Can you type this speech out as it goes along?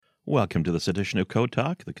Welcome to this edition of Code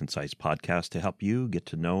Talk, the concise podcast to help you get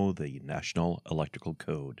to know the National Electrical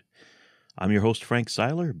Code. I'm your host, Frank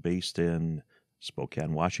Seiler, based in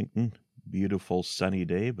Spokane, Washington. Beautiful sunny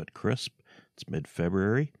day, but crisp. It's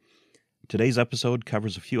mid-February. Today's episode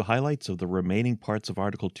covers a few highlights of the remaining parts of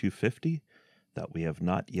Article 250 that we have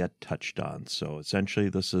not yet touched on. So essentially,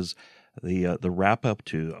 this is the wrap-up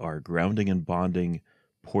to our grounding and bonding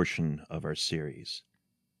portion of our series.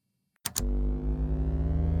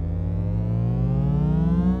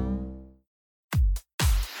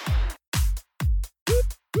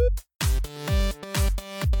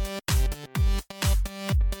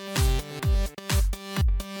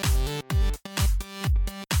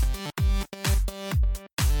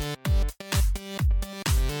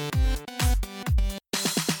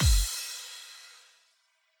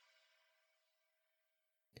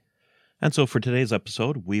 And so for today's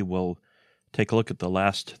episode, we will take a look at the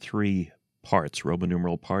last three parts, Roman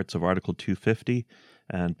numeral parts of Article 250,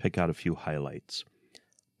 and pick out a few highlights.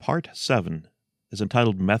 Part 7 is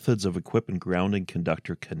entitled Methods of Equipment Grounding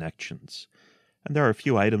Conductor Connections. And there are a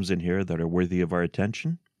few items in here that are worthy of our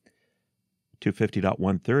attention.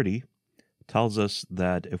 250.130 tells us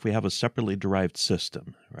that if we have a separately derived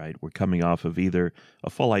system, right, we're coming off of either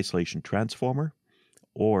a full isolation transformer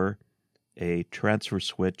or a transfer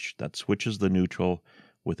switch that switches the neutral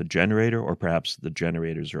with a generator, or perhaps the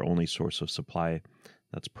generator is our only source of supply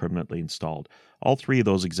that's permanently installed. All three of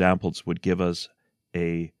those examples would give us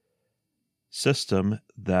a system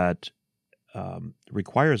that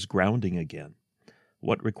requires grounding again.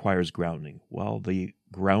 What requires grounding? Well, the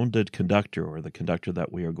grounded conductor, or the conductor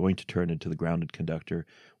that we are going to turn into the grounded conductor,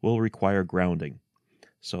 will require grounding.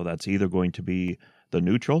 So that's either going to be the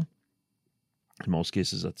neutral. In most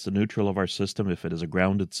cases, that's the neutral of our system if it is a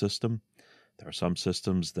grounded system. There are some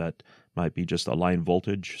systems that might be just a line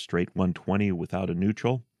voltage, straight 120 without a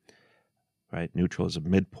neutral. Right? Neutral is a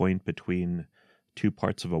midpoint between two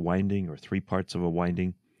parts of a winding or three parts of a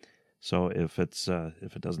winding. So if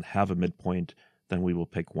it doesn't have a midpoint, then we will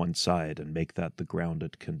pick one side and make that the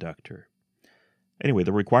grounded conductor. Anyway,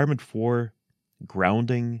 the requirement for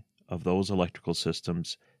grounding of those electrical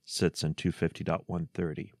systems sits in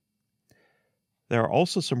 250.130. There are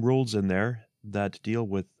also some rules in there that deal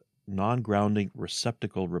with non-grounding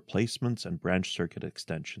receptacle replacements and branch circuit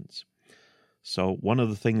extensions. So one of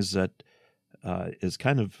the things that is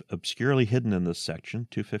kind of obscurely hidden in this section,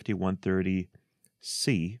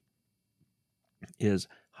 250.130C, is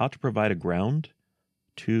how to provide a ground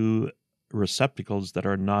to receptacles that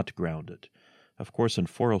are not grounded. Of course, in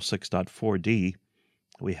 406.4d,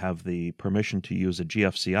 we have the permission to use a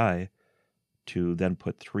GFCI to then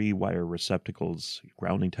put 3-wire receptacles,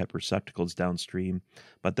 grounding type receptacles downstream,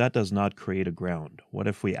 but that does not create a ground. What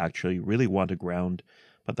if we actually really want a ground,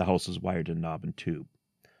 but the house is wired in knob and tube?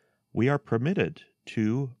 We are permitted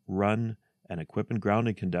to run an equipment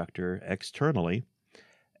grounding conductor externally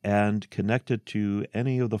and connect it to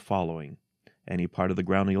any of the following: any part of the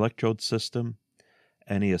grounding electrode system,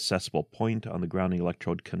 any accessible point on the grounding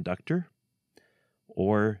electrode conductor,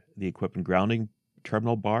 or the equipment grounding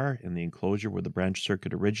terminal bar in the enclosure where the branch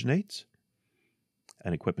circuit originates,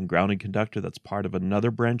 an equipment grounding conductor that's part of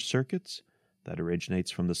another branch circuit that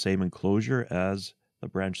originates from the same enclosure as the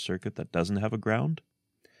branch circuit that doesn't have a ground.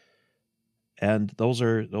 And those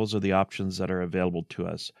are the options that are available to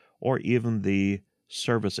us, or even the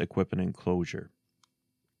service equipment enclosure.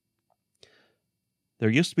 There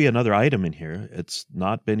used to be another item in here. It's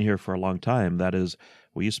not been here for a long time. That is,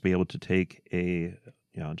 we used to be able to take a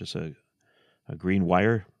green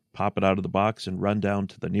wire, pop it out of the box, and run down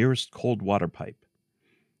to the nearest cold water pipe.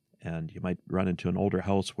 And you might run into an older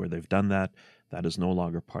house where they've done that. That is no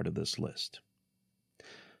longer part of this list.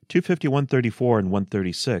 250.134 and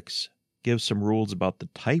 136 give some rules about the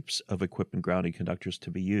types of equipment grounding conductors to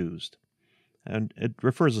be used. And it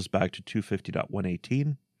refers us back to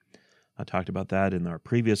 250.118. I talked about that in our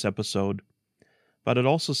previous episode. But it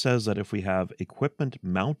also says that if we have equipment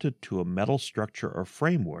mounted to a metal structure or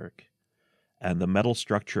framework, and the metal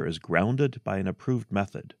structure is grounded by an approved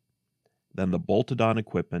method, then the bolted-on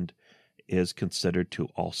equipment is considered to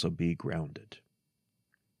also be grounded.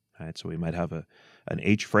 All right, so we might have an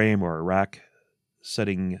H-frame or a rack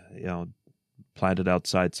sitting, planted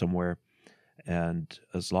outside somewhere, and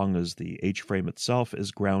as long as the H-frame itself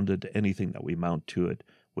is grounded, anything that we mount to it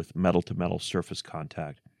with metal-to-metal surface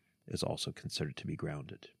contact is also considered to be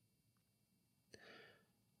grounded.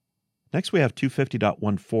 Next, we have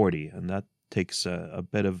 250.140, and that takes a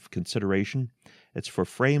bit of consideration. It's for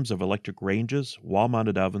frames of electric ranges,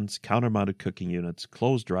 wall-mounted ovens, counter-mounted cooking units,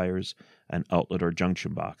 clothes dryers, and outlet or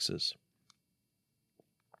junction boxes.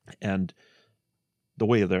 And the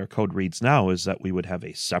way that our code reads now is that we would have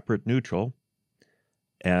a separate neutral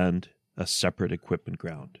and a separate equipment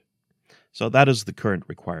ground. So that is the current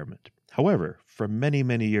requirement. However, for many,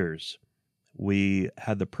 many years, we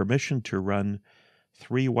had the permission to run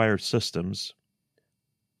 3-wire systems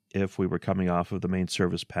if we were coming off of the main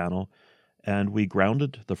service panel, and we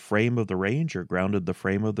grounded the frame of the range or grounded the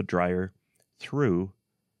frame of the dryer through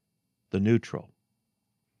the neutral.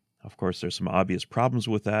 Of course, there's some obvious problems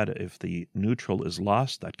with that. If the neutral is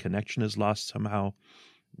lost, that connection is lost somehow,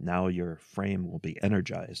 now your frame will be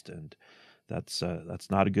energized, and that's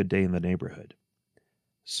not a good day in the neighborhood.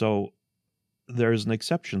 So there's an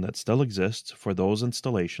exception that still exists for those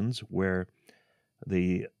installations where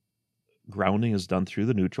the grounding is done through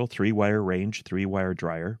the neutral, 3-wire range, 3-wire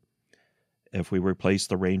dryer. If we replace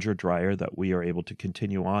the range or dryer, that we are able to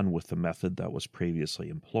continue on with the method that was previously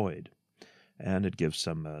employed. And it gives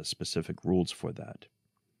some specific rules for that.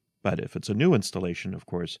 But if it's a new installation, of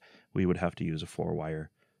course, we would have to use a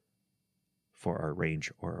 4-wire for our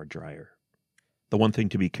range or our dryer. The one thing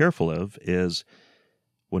to be careful of is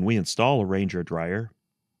when we install a range or dryer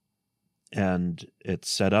and it's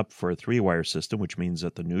set up for a 3-wire system, which means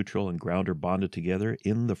that the neutral and ground are bonded together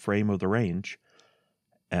in the frame of the range,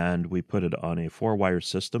 and we put it on a 4-wire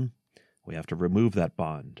system, we have to remove that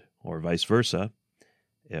bond, or vice versa.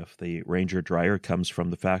 If the range or dryer comes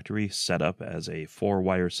from the factory set up as a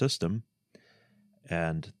 4-wire system,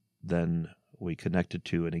 and then we connect it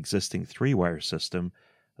to an existing 3-wire system,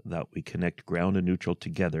 that we connect ground and neutral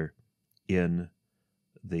together in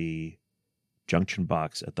the junction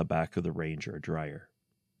box at the back of the range or dryer.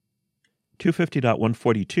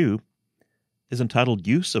 250.142 is entitled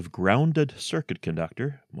Use of Grounded Circuit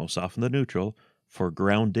Conductor, most often the neutral, for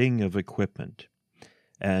grounding of equipment.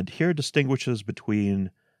 And here distinguishes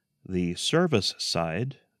between the service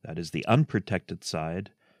side, that is the unprotected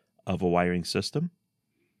side of a wiring system,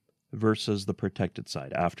 versus the protected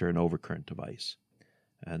side after an overcurrent device.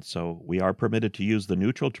 And so we are permitted to use the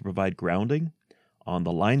neutral to provide grounding on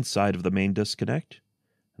the line side of the main disconnect.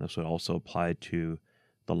 And this would also apply to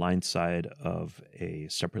the line side of a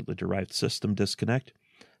separately derived system disconnect,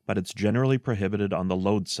 but it's generally prohibited on the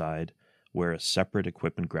load side where a separate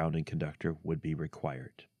equipment grounding conductor would be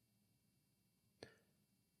required.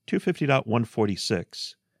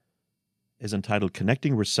 250.146 is entitled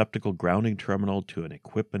Connecting Receptacle Grounding Terminal to an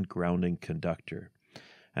Equipment Grounding Conductor.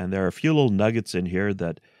 And there are a few little nuggets in here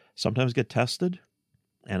that sometimes get tested,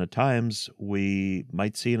 and at times we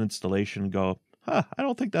might see an installation and go, I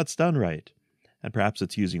don't think that's done right. And perhaps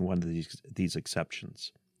it's using one of these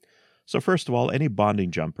exceptions. So first of all, any bonding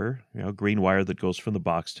jumper, green wire that goes from the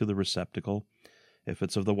box to the receptacle, if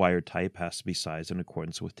it's of the wire type, has to be sized in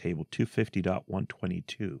accordance with table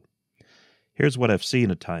 250.122. Here's what I've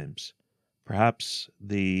seen at times. Perhaps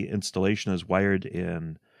the installation is wired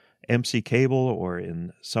in MC cable or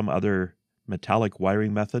in some other metallic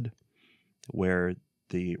wiring method where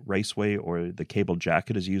the raceway or the cable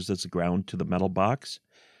jacket is used as a ground to the metal box,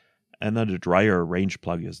 and then a dryer or range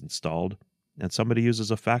plug is installed, and somebody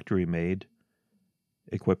uses a factory-made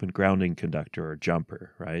equipment grounding conductor or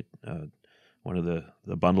jumper, right? One of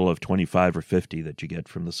the bundle of 25 or 50 that you get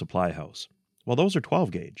from the supply house. Well, those are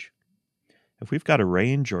 12-gauge. If we've got a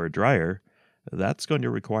range or a dryer, that's going to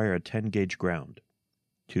require a 10-gauge ground.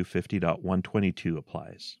 250.122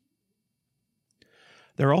 applies.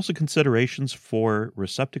 There are also considerations for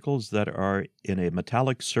receptacles that are in a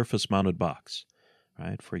metallic surface-mounted box.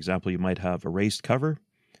 Right? For example, you might have a raised cover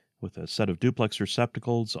with a set of duplex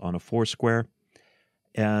receptacles on a 4-square,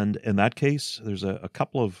 and in that case, there's a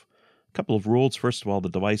couple of rules. First of all, the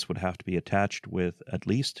device would have to be attached with at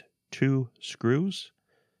least 2 screws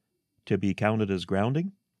to be counted as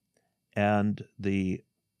grounding, and the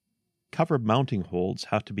cover mounting holes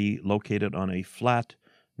have to be located on a flat,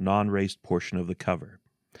 non-raised portion of the cover.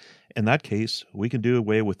 In that case, we can do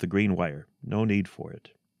away with the green wire. No need for it.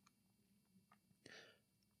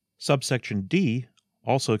 Subsection D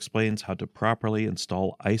also explains how to properly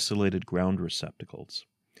install isolated ground receptacles.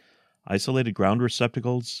 Isolated ground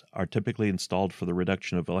receptacles are typically installed for the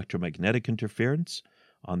reduction of electromagnetic interference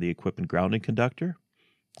on the equipment grounding conductor.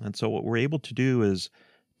 And so what we're able to do is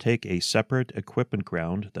take a separate equipment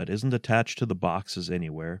ground that isn't attached to the boxes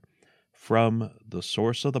anywhere from the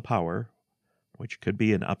source of the power, which could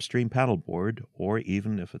be an upstream panel board, or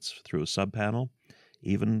even if it's through a sub-panel,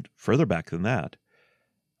 even further back than that,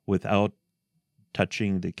 without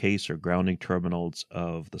touching the case or grounding terminals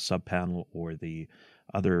of the sub-panel or the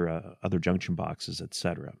other junction boxes,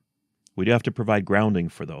 etc. We do have to provide grounding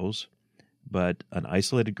for those, but an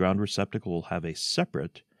isolated ground receptacle will have a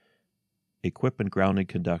separate equipment grounding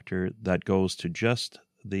conductor that goes to just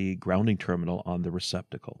the grounding terminal on the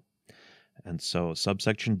receptacle. And so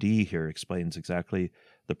subsection D here explains exactly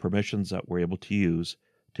the permissions that we're able to use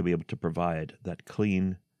to be able to provide that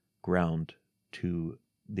clean ground to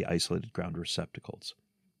the isolated ground receptacles.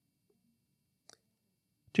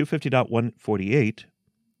 250.148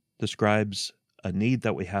 describes a need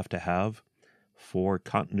that we have to have for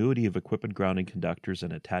continuity of equipment grounding conductors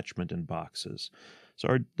and attachment in boxes.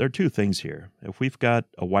 So there are two things here. If we've got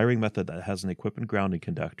a wiring method that has an equipment grounding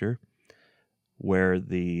conductor where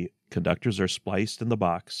the conductors are spliced in the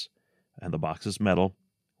box and the box is metal,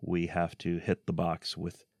 we have to hit the box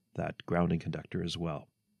with that grounding conductor as well.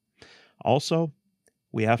 Also,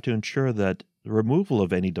 we have to ensure that the removal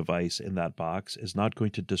of any device in that box is not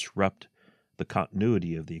going to disrupt the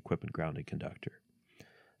continuity of the equipment grounding conductor.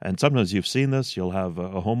 And sometimes you've seen this. You'll have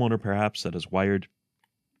a homeowner perhaps that has wired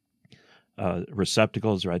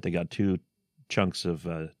receptacles, right? They got two chunks of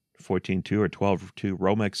 14.2 or 12.2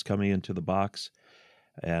 Romex coming into the box,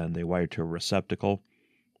 and they wired to a receptacle.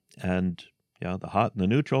 And the hot and the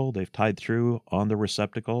neutral, they've tied through on the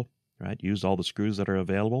receptacle, right? Used all the screws that are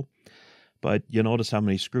available. But you notice how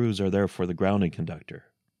many screws are there for the grounding conductor.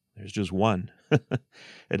 There's just one.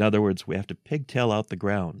 In other words, we have to pigtail out the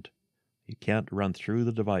ground. You can't run through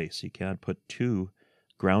the device. You can't put two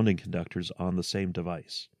grounding conductors on the same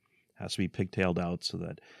device. It has to be pigtailed out so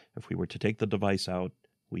that if we were to take the device out,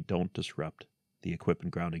 we don't disrupt the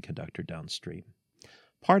equipment grounding conductor downstream.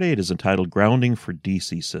 Part 8 is entitled Grounding for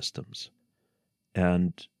DC Systems.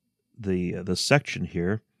 And the section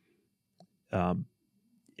here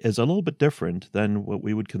is a little bit different than what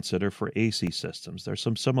we would consider for AC systems. There's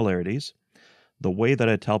some similarities. The way that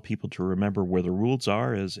I tell people to remember where the rules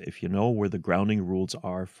are is if you know where the grounding rules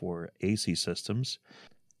are for AC systems,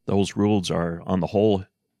 those rules are on the whole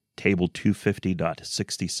table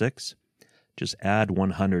 250.66. Just add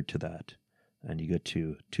 100 to that, and you get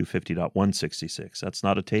to 250.166. That's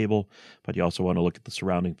not a table, but you also want to look at the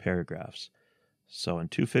surrounding paragraphs. So in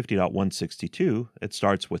 250.162, it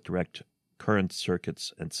starts with direct current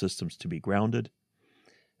circuits and systems to be grounded.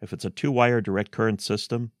 If it's a two-wire direct current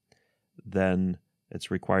system, then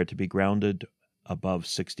it's required to be grounded above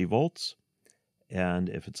 60 volts. And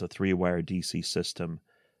if it's a three-wire DC system,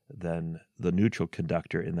 then the neutral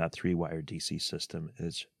conductor in that three-wire DC system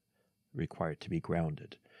is required to be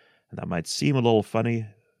grounded. And that might seem a little funny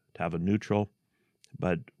to have a neutral,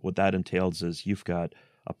 but what that entails is you've got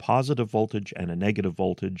a positive voltage and a negative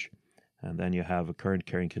voltage, and then you have a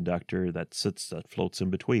current-carrying conductor that floats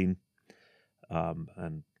in between,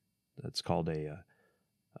 and that's called a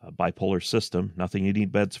bipolar system. Nothing you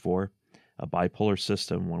need beds for. A bipolar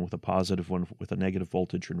system, one with a positive, one with a negative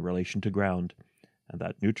voltage in relation to ground, and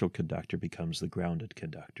that neutral conductor becomes the grounded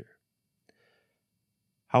conductor.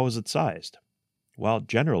 How is it sized? Well,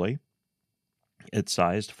 generally, it's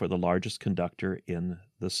sized for the largest conductor in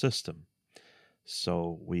the system.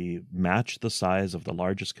 So we match the size of the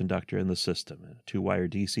largest conductor in the system. In a two-wire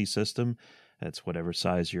DC system, that's whatever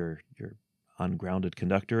size your ungrounded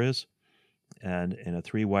conductor is. And in a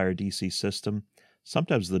three-wire DC system,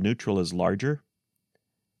 sometimes the neutral is larger.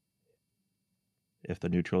 If the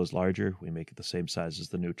neutral is larger, we make it the same size as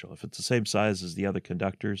the neutral. If it's the same size as the other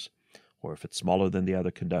conductors, or if it's smaller than the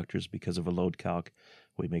other conductors because of a load calc,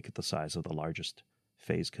 we make it the size of the largest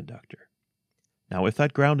phase conductor. Now, if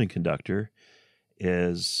that grounding conductor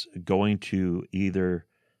is going to either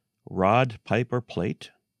rod, pipe, or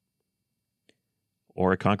plate,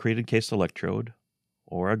 or a concrete encased electrode,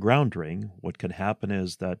 or a ground ring, what can happen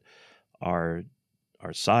is that our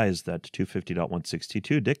size that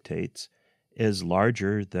 250.162 dictates is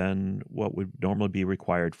larger than what would normally be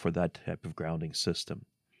required for that type of grounding system.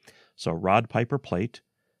 So rod, pipe, or plate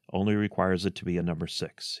only requires it to be a number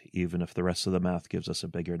 6, even if the rest of the math gives us a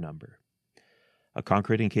bigger number. A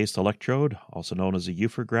concrete encased electrode, also known as a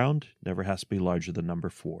UFER ground, never has to be larger than number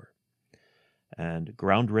 4. And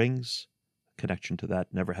ground rings, connection to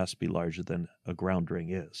that never has to be larger than a ground ring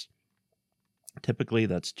is. Typically,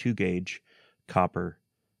 that's 2-gauge copper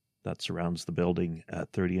that surrounds the building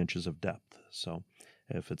at 30 inches of depth. So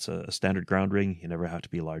if it's a standard ground ring, you never have to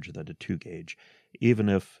be larger than a 2-gauge, even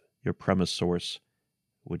if your premise source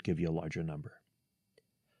would give you a larger number.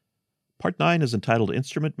 Part 9 is entitled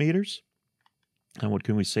Instrument Meters. And what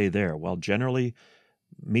can we say there? Well, generally,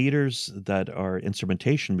 meters that are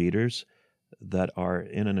instrumentation meters that are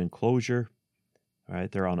in an enclosure,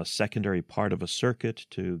 right? They're on a secondary part of a circuit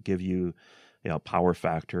to give you, power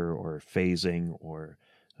factor or phasing or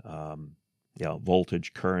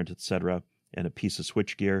voltage, current, etc., and a piece of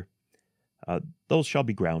switchgear. Those shall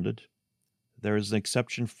be grounded. There is an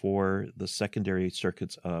exception for the secondary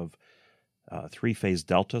circuits of three-phase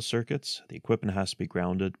delta circuits. The equipment has to be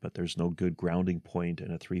grounded, but there's no good grounding point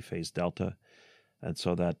in a three-phase delta, and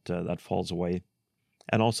so that falls away.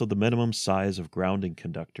 And also the minimum size of grounding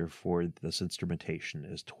conductor for this instrumentation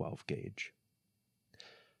is 12 gauge.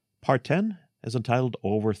 Part 10 is entitled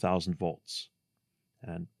Over 1,000 volts.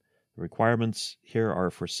 And the requirements here are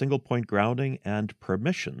for single point grounding and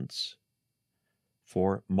permissions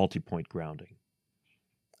for multi-point grounding.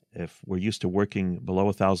 If we're used to working below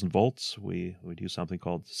 1,000 volts, we do something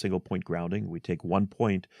called single point grounding. We take one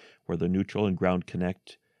point where the neutral and ground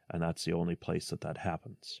connect, and that's the only place that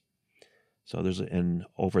happens. So in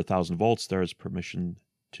over 1,000 volts, there is permission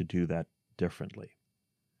to do that differently.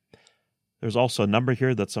 There's also a number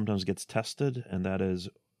here that sometimes gets tested, and that is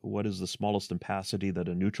what is the smallest ampacity that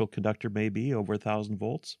a neutral conductor may be over 1,000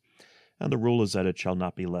 volts. And the rule is that it shall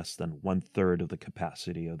not be less than 1/3 of the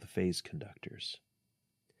capacity of the phase conductors.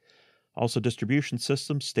 Also, distribution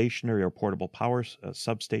systems, stationary or portable power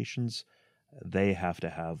substations, they have to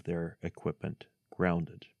have their equipment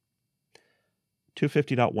grounded.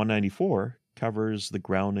 250.194 covers the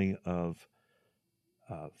grounding of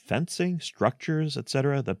fencing, structures,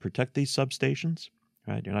 etc. that protect these substations.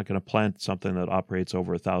 Right? You're not going to plant something that operates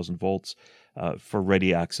over 1,000 volts for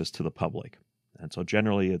ready access to the public. And so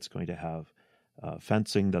generally it's going to have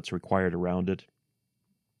fencing that's required around it.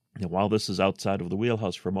 And while this is outside of the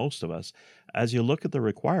wheelhouse for most of us, as you look at the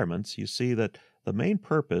requirements, you see that the main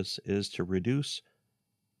purpose is to reduce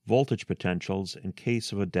voltage potentials in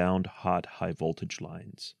case of a downed hot high voltage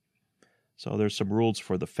lines. So there's some rules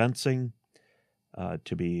for the fencing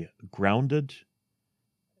to be grounded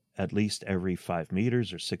at least every 5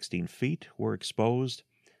 meters or 16 feet were exposed,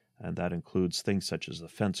 and that includes things such as the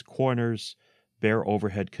fence corners, bare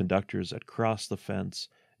overhead conductors that cross the fence,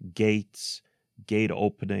 gates, gate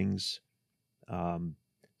openings, so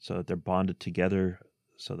that they're bonded together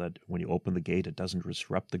so that when you open the gate, it doesn't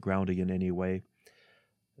disrupt the grounding in any way.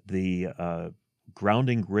 The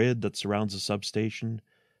grounding grid that surrounds the substation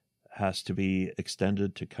has to be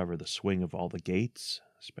extended to cover the swing of all the gates,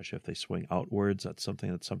 especially if they swing outwards. That's something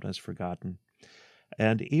that's sometimes forgotten.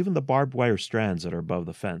 And even the barbed wire strands that are above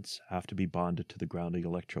the fence have to be bonded to the grounding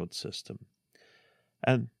electrode system.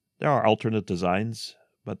 And there are alternate designs,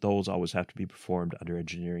 but those always have to be performed under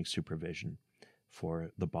engineering supervision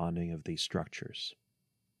for the bonding of these structures.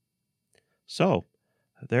 So,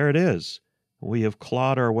 there it is. We have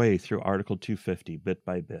clawed our way through Article 250 bit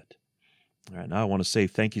by bit. All right, now I want to say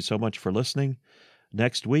thank you so much for listening.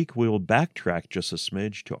 Next week, we will backtrack just a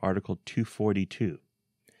smidge to Article 242,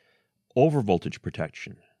 overvoltage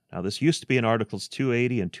protection. Now, this used to be in Articles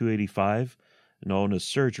 280 and 285, known as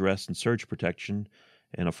surge arrest and surge protection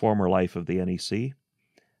in a former life of the NEC.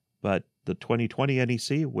 But the 2020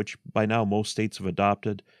 NEC, which by now most states have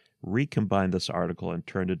adopted, recombined this article and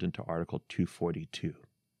turned it into Article 242.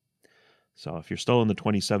 So if you're still in the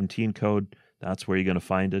 2017 code, that's where you're going to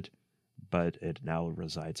find it, but it now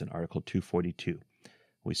resides in Article 242.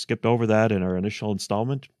 We skipped over that in our initial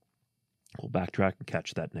installment. We'll backtrack and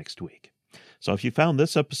catch that next week. So if you found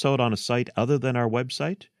this episode on a site other than our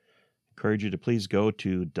website, I encourage you to please go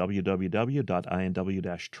to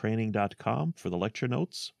www.inw-training.com for the lecture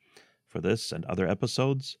notes for this and other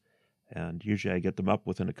episodes. And usually I get them up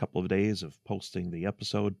within a couple of days of posting the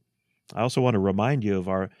episode. I also want to remind you of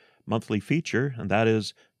our monthly feature, and that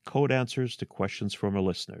is Code Answers to Questions from our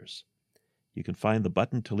listeners. You can find the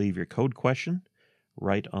button to leave your code question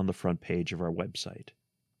right on the front page of our website.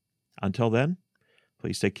 Until then,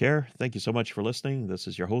 please take care. Thank you so much for listening. This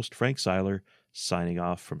is your host, Frank Seiler, signing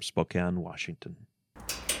off from Spokane, Washington.